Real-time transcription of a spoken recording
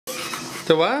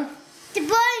The what? The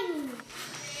button.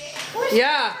 What's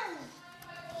Yeah.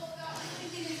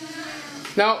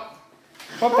 No.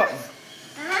 What button?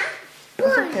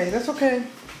 That's okay. That's okay.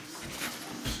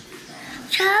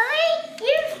 Charlie,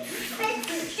 you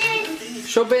fixed it.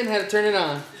 Show Ben how to turn it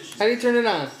on. How do you turn it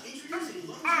on? A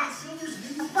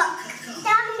book.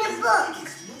 Down the book.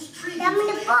 Down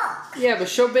the book. Yeah, but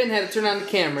show Ben how to turn on the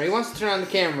camera. He wants to turn on the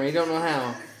camera. He don't know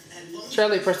how.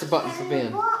 Charlie, press the button for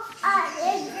Ben.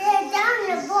 It's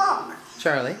down the book.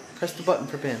 Charlie, press the button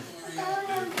for Ben. Down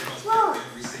the book.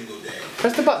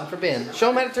 Press the button for Ben. Show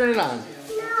him how to turn it on.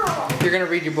 No. You're gonna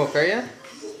read your book, are you?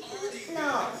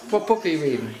 No. What book are you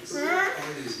reading? Huh?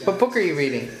 What book are you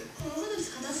reading?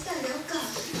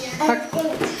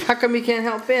 How come you can't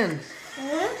help Ben?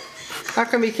 Huh? How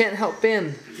come you can't help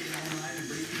Ben?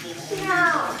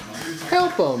 No.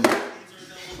 Help him.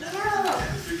 No.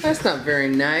 That's not very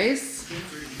nice.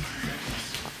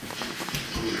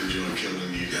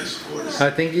 I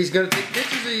think he's gonna take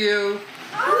pictures of you.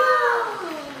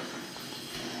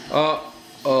 Oh.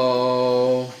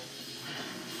 Uh-oh.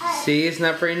 See, it's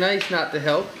not very nice not to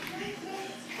help.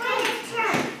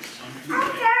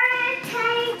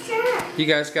 You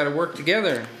guys gotta work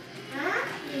together. Huh?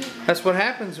 That's what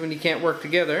happens when you can't work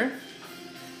together.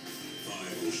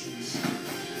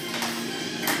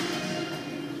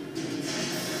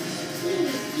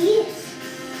 Yes.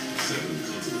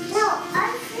 No,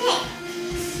 I'm sick.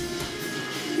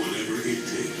 Whatever it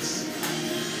takes.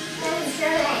 I'm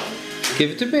trying. Give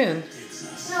it to Ben.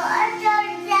 No, I'm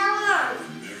trying down.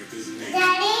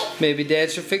 Daddy? Maybe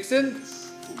Dad should fix it?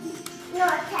 No,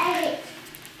 Daddy.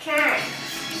 Turn.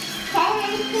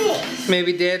 Daddy, please.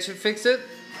 Maybe Dad should fix it?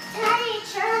 Daddy,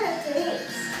 turn, please.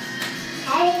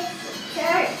 Daddy,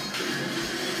 turn.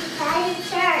 Daddy,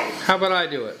 turn. How about I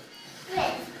do it?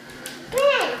 Please.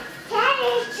 Please.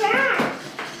 Daddy, turn.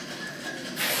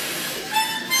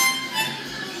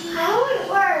 How would it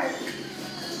work?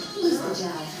 Use the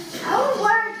gel. How would it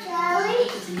work, Charlie?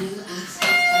 With the new Axe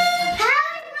How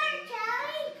would it work,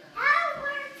 Charlie? How would it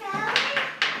work,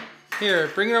 Charlie? Here,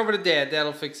 bring it over to Dad.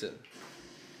 Dad'll fix it.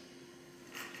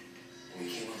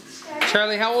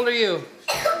 Charlie, how old are you?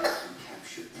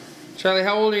 Charlie,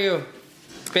 how old are you?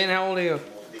 Ben, how old are you?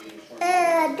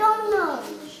 Don't know.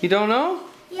 You don't know?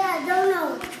 Yeah, don't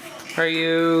know. Are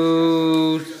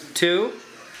you 2?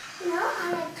 No,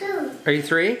 I'm a 2. Are you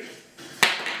 3?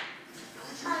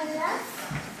 I love.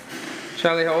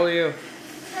 Charlie, how old are you?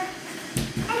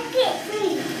 I get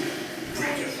 3.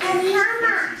 And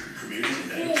Mama. Premieres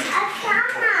today. A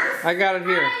Mama. I got it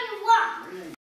here. How